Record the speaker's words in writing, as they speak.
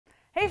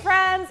Hey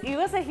friends,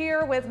 Elissa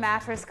here with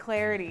Mattress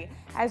Clarity.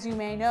 As you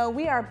may know,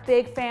 we are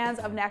big fans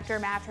of Nectar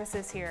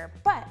mattresses here,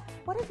 but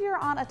what if you're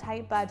on a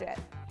tight budget?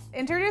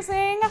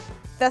 Introducing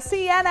the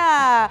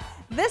Siena.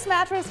 This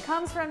mattress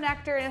comes from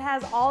Nectar and it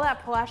has all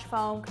that plush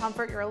foam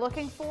comfort you're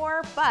looking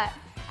for, but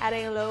at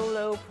a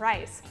low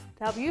price.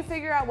 To help you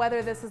figure out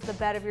whether this is the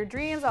bed of your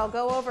dreams, I'll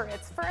go over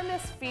its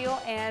firmness,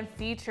 feel, and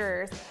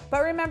features.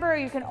 But remember,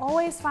 you can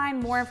always find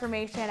more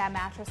information at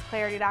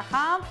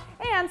mattressclarity.com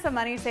and some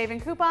money-saving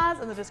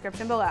coupons in the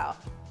description below.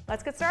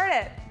 Let's get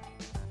started.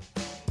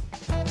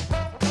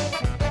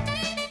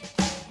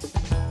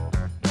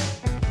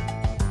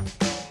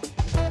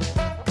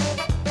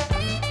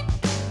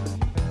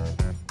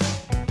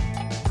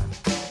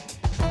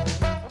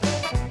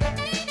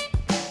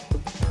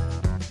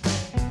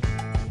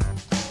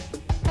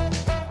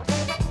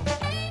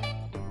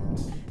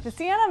 The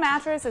Siena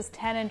mattress is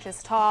 10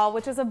 inches tall,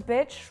 which is a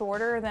bit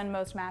shorter than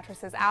most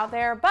mattresses out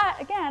there, but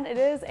again, it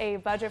is a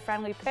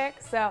budget-friendly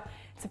pick, so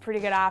it's a pretty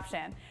good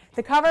option.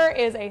 The cover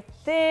is a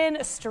thin,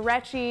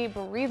 stretchy,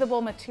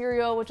 breathable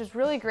material, which is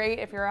really great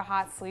if you're a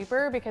hot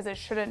sleeper because it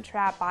shouldn't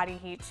trap body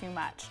heat too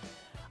much.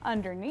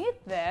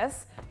 Underneath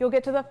this, you'll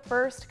get to the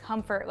first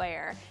comfort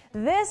layer.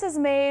 This is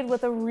made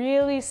with a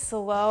really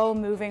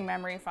slow-moving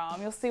memory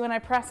foam. You'll see when I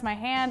press my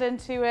hand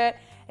into it,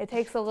 it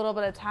takes a little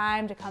bit of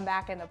time to come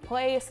back into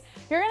place.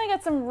 You're gonna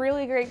get some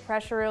really great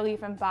pressure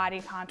relief and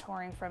body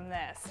contouring from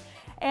this.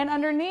 And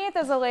underneath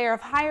is a layer of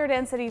higher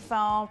density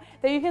foam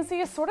that you can see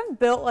is sort of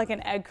built like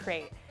an egg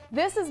crate.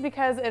 This is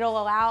because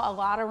it'll allow a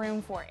lot of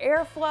room for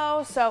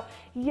airflow. So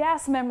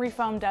yes, memory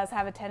foam does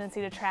have a tendency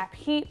to trap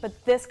heat,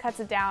 but this cuts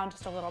it down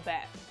just a little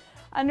bit.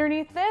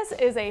 Underneath this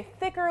is a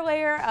thicker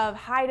layer of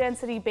high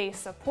density base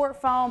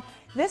support foam.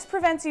 This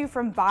prevents you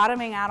from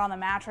bottoming out on the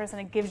mattress and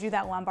it gives you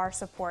that lumbar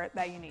support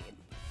that you need.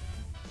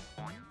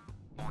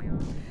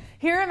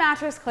 Here at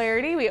Mattress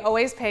Clarity, we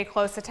always pay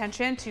close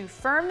attention to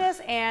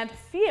firmness and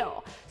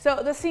feel.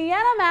 So the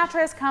Siena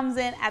mattress comes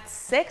in at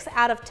 6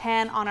 out of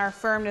 10 on our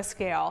firmness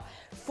scale.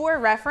 For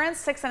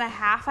reference,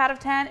 6.5 out of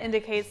 10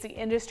 indicates the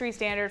industry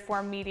standard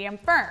for medium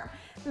firm.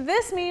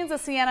 This means the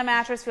Siena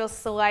mattress feels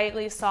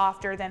slightly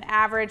softer than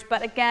average,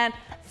 but again,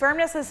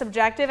 firmness is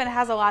subjective and it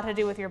has a lot to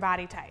do with your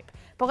body type.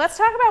 But let's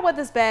talk about what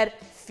this bed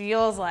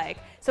feels like.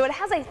 So it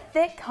has a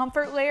thick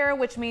comfort layer,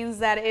 which means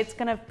that it's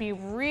gonna be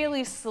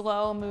really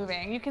slow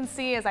moving. You can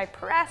see as I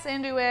press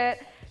into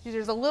it,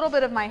 there's a little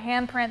bit of my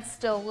handprint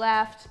still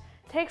left.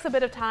 It takes a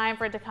bit of time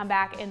for it to come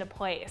back into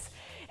place.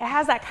 It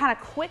has that kind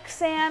of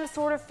quicksand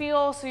sort of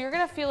feel, so you're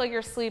gonna feel like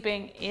you're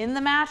sleeping in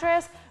the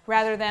mattress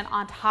rather than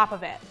on top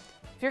of it.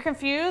 If you're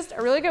confused,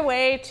 a really good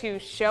way to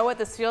show what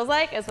this feels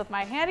like is with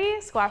my handy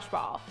squash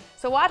ball.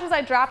 So watch as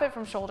I drop it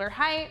from shoulder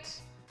height.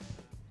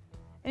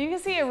 And you can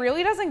see it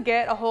really doesn't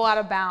get a whole lot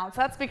of bounce.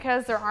 That's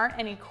because there aren't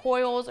any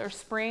coils or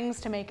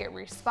springs to make it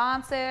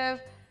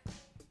responsive.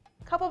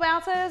 A couple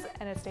bounces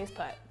and it stays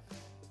put.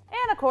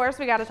 And of course,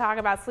 we gotta talk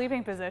about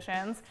sleeping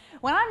positions.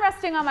 When I'm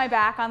resting on my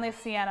back on the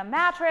Siena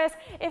mattress,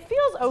 it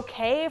feels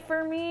okay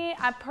for me.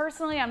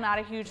 I'm not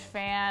a huge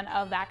fan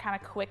of that kind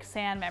of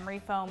quicksand memory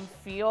foam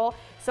feel.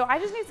 So I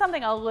just need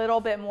something a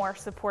little bit more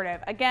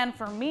supportive. Again,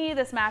 for me,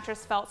 this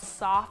mattress felt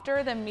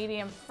softer than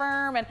medium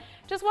firm and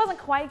just wasn't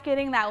quite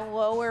getting that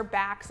lower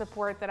back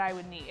support that I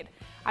would need.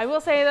 I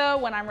will say though,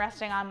 when I'm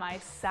resting on my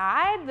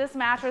side, this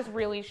mattress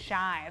really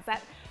shines.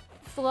 That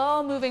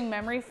slow moving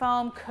memory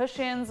foam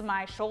cushions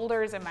my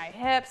shoulders and my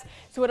hips,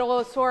 so it'll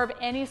absorb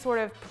any sort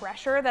of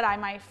pressure that I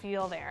might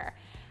feel there.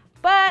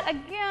 But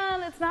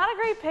again, it's not a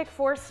great pick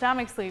for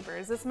stomach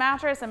sleepers. This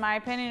mattress, in my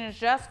opinion, is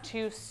just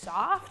too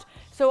soft.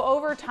 So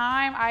over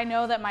time, I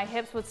know that my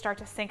hips would start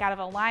to sink out of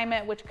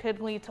alignment, which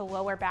could lead to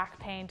lower back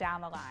pain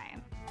down the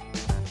line.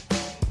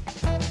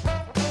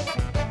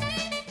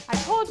 I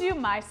told you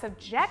my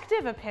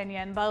subjective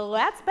opinion, but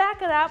let's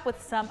back it up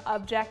with some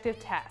objective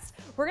tests.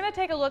 We're gonna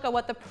take a look at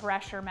what the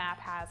pressure map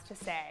has to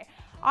say.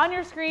 On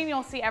your screen,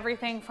 you'll see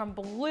everything from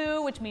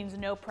blue, which means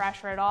no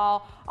pressure at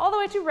all the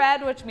way to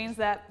red, which means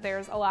that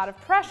there's a lot of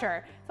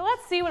pressure. So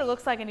let's see what it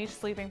looks like in each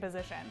sleeping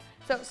position.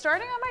 So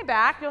starting on my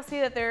back, you'll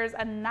see that there's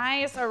a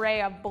nice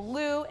array of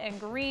blue and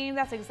green.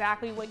 That's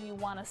exactly what you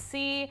wanna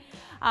see.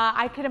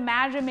 I could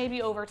imagine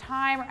maybe over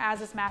time, or as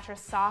this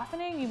mattress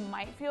softening, you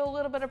might feel a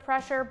little bit of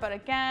pressure, but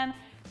again,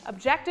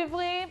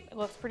 objectively, it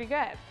looks pretty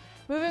good.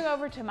 Moving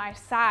over to my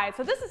side.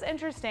 So this is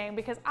interesting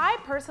because I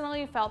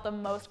personally felt the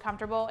most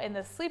comfortable in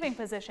this sleeping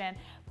position,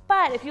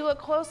 but if you look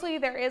closely,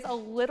 there is a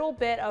little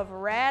bit of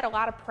red, a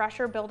lot of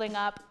pressure building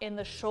up in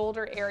the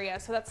shoulder area.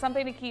 So that's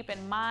something to keep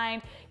in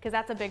mind because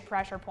that's a big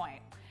pressure point.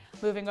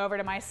 Moving over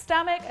to my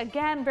stomach,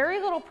 again, very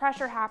little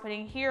pressure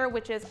happening here,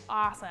 which is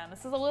awesome. This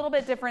is a little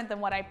bit different than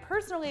what I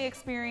personally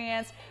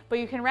experienced, but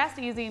you can rest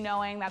easy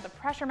knowing that the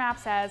pressure map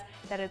says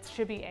that it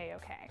should be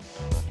a-okay.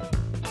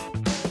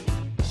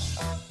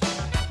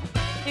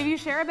 If you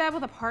share a bed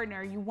with a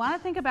partner, you want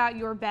to think about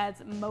your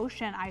bed's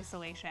motion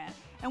isolation.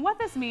 And what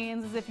this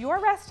means is if you're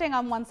resting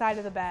on one side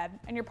of the bed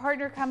and your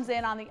partner comes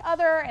in on the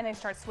other and they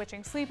start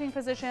switching sleeping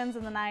positions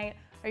in the night,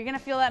 are you going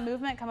to feel that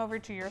movement come over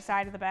to your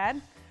side of the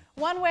bed?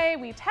 One way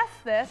we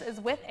test this is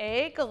with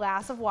a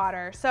glass of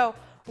water. So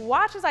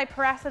watch as I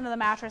press into the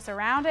mattress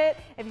around it.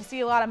 If you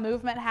see a lot of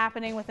movement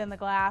happening within the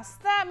glass,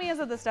 that means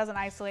that this doesn't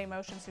isolate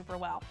motion super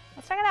well.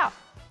 Let's check it out.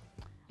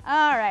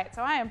 All right,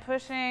 so I am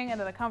pushing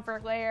into the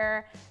comfort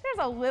layer.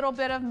 There's a little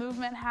bit of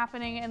movement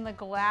happening in the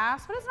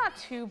glass, but it's not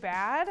too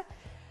bad.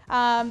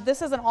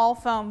 This is an all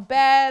foam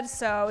bed,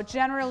 so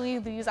generally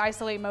these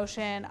isolate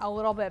motion a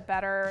little bit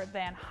better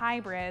than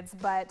hybrids,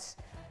 but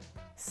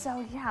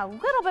so yeah, a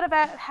little bit of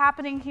that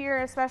happening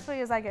here,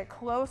 especially as I get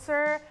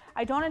closer.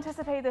 I don't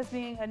anticipate this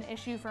being an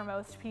issue for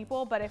most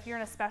people, but if you're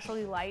an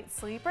especially light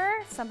sleeper,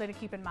 something to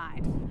keep in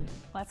mind.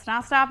 Let's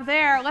not stop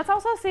there. Let's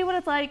also see what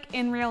it's like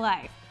in real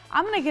life.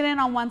 I'm gonna get in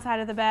on one side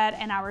of the bed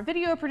and our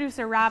video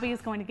producer Robbie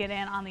is going to get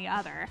in on the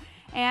other.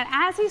 And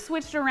as he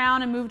switched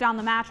around and moved on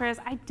the mattress,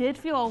 I did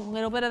feel a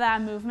little bit of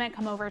that movement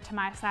come over to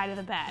my side of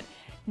the bed.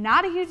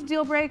 Not a huge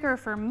deal breaker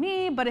for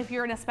me, but if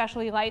you're an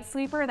especially light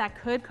sleeper, that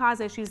could cause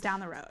issues down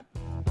the road.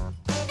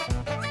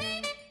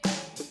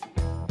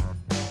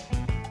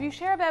 If you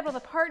share a bed with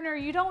a partner,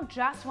 you don't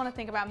just want to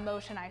think about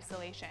motion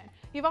isolation.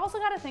 You've also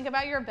got to think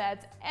about your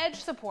bed's edge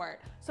support.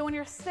 So when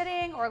you're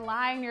sitting or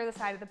lying near the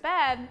side of the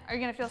bed, are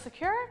you going to feel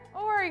secure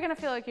or are you going to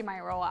feel like you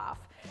might roll off?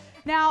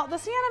 Now, the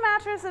Siena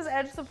Mattress's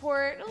edge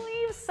support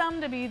leaves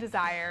some to be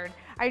desired.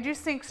 I do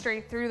sink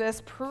straight through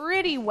this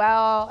pretty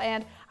well,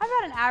 and I'm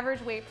not an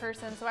average weight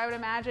person, so I would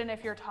imagine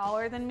if you're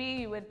taller than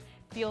me, you would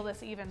feel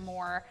this even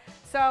more.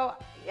 So,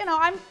 you know,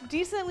 I'm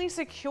decently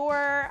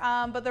secure,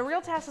 but the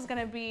real test is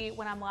gonna be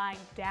when I'm lying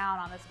down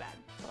on this bed.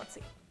 So let's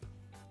see.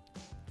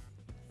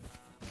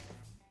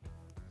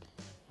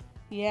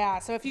 Yeah,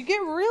 so if you get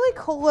really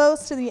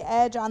close to the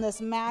edge on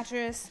this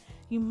mattress,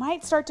 you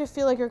might start to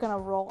feel like you're gonna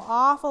roll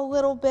off a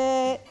little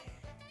bit.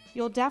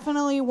 You'll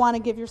definitely wanna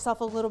give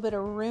yourself a little bit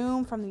of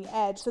room from the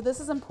edge. So this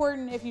is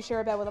important if you share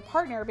a bed with a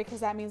partner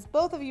because that means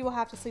both of you will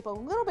have to sleep a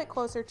little bit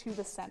closer to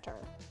the center.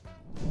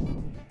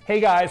 Hey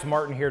guys,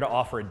 Martin here to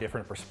offer a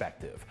different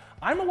perspective.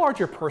 I'm a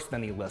larger person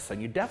than Elissa,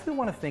 and you definitely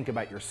want to think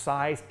about your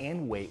size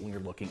and weight when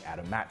you're looking at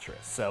a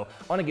mattress. So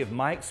I want to give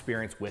my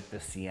experience with the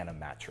Siena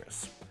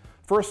mattress.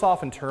 First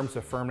off, in terms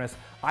of firmness,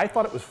 I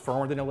thought it was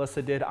firmer than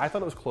Elissa did. I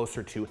thought it was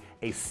closer to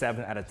a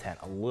 7 out of 10,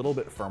 a little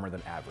bit firmer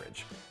than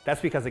average.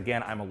 That's because,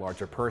 again, I'm a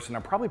larger person.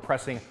 I'm probably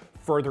pressing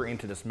further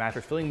into this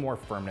mattress, feeling more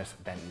firmness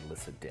than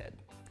Elissa did.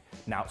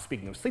 Now,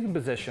 speaking of sleeping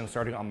position,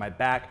 starting on my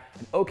back,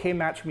 an okay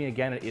match for me.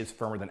 Again, it is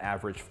firmer than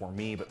average for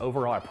me, but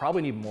overall, I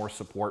probably need more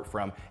support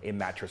from a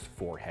mattress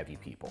for heavy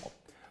people.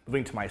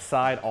 Moving to my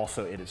side,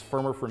 also, it is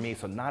firmer for me,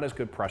 so not as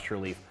good pressure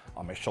relief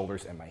on my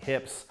shoulders and my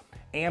hips.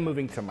 And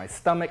moving to my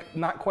stomach,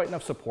 not quite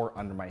enough support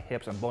under my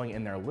hips. I'm blowing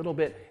in there a little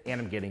bit,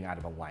 and I'm getting out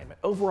of alignment.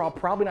 Overall,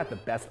 probably not the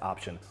best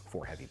option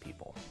for heavy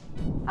people.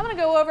 I'm gonna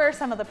go over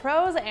some of the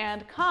pros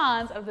and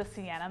cons of the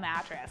Siena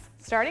mattress,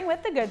 starting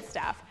with the good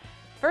stuff.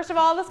 First of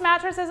all, this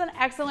mattress is an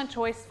excellent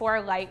choice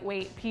for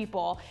lightweight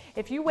people.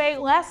 If you weigh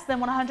less than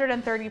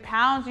 130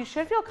 pounds, you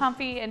should feel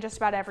comfy in just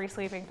about every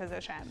sleeping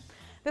position.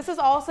 This is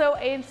also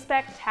a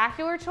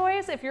spectacular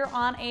choice if you're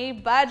on a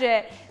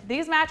budget.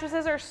 These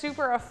mattresses are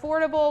super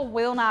affordable,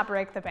 will not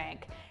break the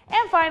bank.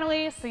 And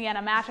finally,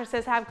 Siena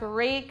mattresses have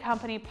great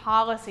company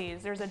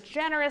policies. There's a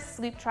generous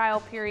sleep trial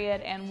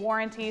period and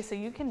warranty, so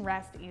you can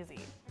rest easy.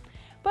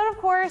 But of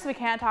course, we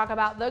can't talk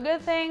about the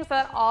good things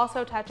without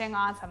also touching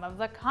on some of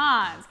the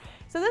cons.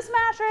 So this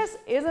mattress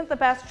isn't the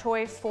best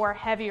choice for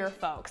heavier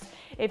folks.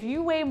 If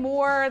you weigh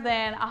more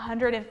than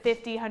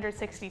 150,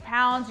 160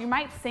 pounds, you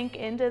might sink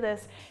into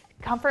this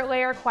comfort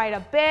layer quite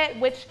a bit,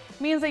 which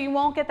means that you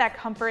won't get that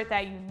comfort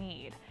that you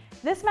need.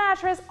 This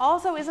mattress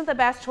also isn't the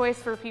best choice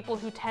for people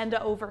who tend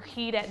to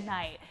overheat at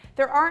night.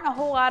 There aren't a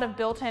whole lot of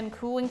built-in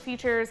cooling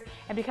features,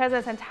 and because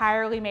it's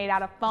entirely made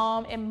out of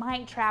foam, it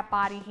might trap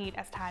body heat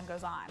as time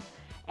goes on.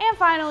 And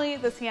finally,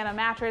 the Siena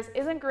mattress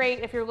isn't great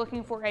if you're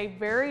looking for a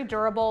very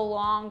durable,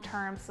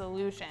 long-term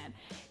solution.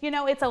 You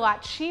know, it's a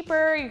lot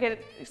cheaper, you could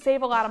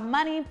save a lot of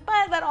money,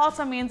 but that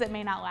also means it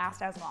may not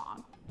last as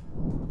long.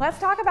 Let's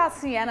talk about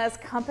Siena's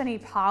company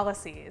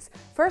policies.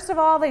 First of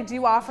all, they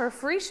do offer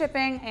free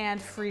shipping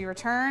and free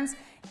returns,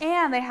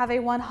 and they have a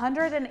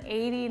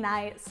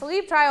 180-night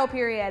sleep trial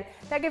period.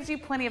 That gives you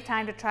plenty of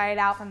time to try it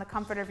out from the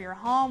comfort of your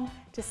home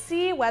to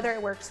see whether it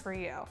works for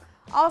you.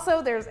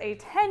 Also, there's a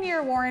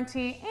 10-year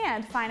warranty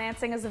and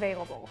financing is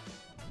available.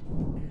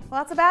 Well,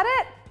 that's about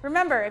it.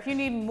 Remember, if you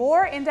need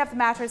more in-depth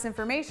mattress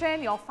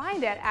information, you'll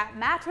find it at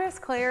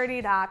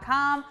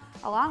mattressclarity.com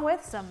along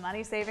with some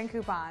money-saving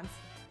coupons.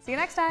 See you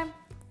next time.